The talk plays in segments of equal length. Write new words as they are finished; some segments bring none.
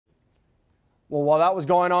Well, while that was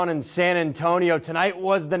going on in San Antonio, tonight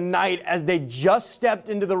was the night as they just stepped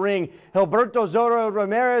into the ring. Gilberto Zorro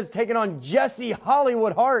Ramirez taking on Jesse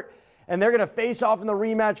Hollywood Hart, and they're going to face off in the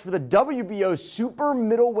rematch for the WBO Super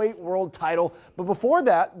Middleweight World title. But before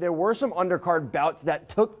that, there were some undercard bouts that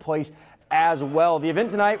took place as well. The event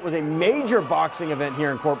tonight was a major boxing event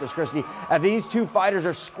here in Corpus Christi, as these two fighters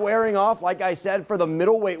are squaring off, like I said, for the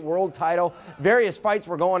middleweight world title. Various fights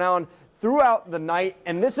were going on throughout the night,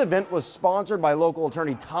 and this event was sponsored by local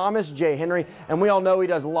attorney Thomas J. Henry, and we all know he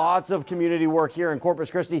does lots of community work here in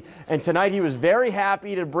Corpus Christi, and tonight he was very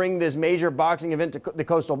happy to bring this major boxing event to the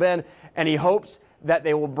Coastal Bend, and he hopes that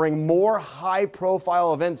they will bring more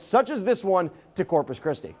high-profile events such as this one to Corpus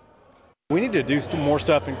Christi. We need to do more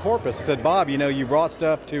stuff in Corpus. I said, Bob, you know, you brought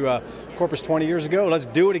stuff to Corpus 20 years ago. Let's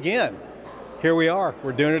do it again. Here we are.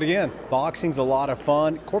 We're doing it again. Boxing's a lot of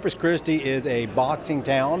fun. Corpus Christi is a boxing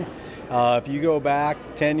town. If you go back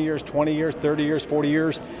 10 years, 20 years, 30 years, 40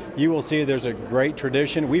 years, you will see there's a great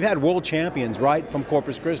tradition. We've had world champions right from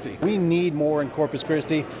Corpus Christi. We need more in Corpus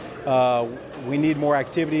Christi. We need more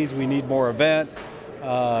activities. We need more events.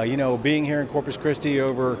 You know, being here in Corpus Christi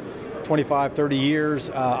over 25, 30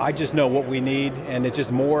 years, I just know what we need, and it's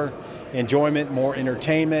just more enjoyment, more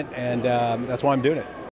entertainment, and that's why I'm doing it.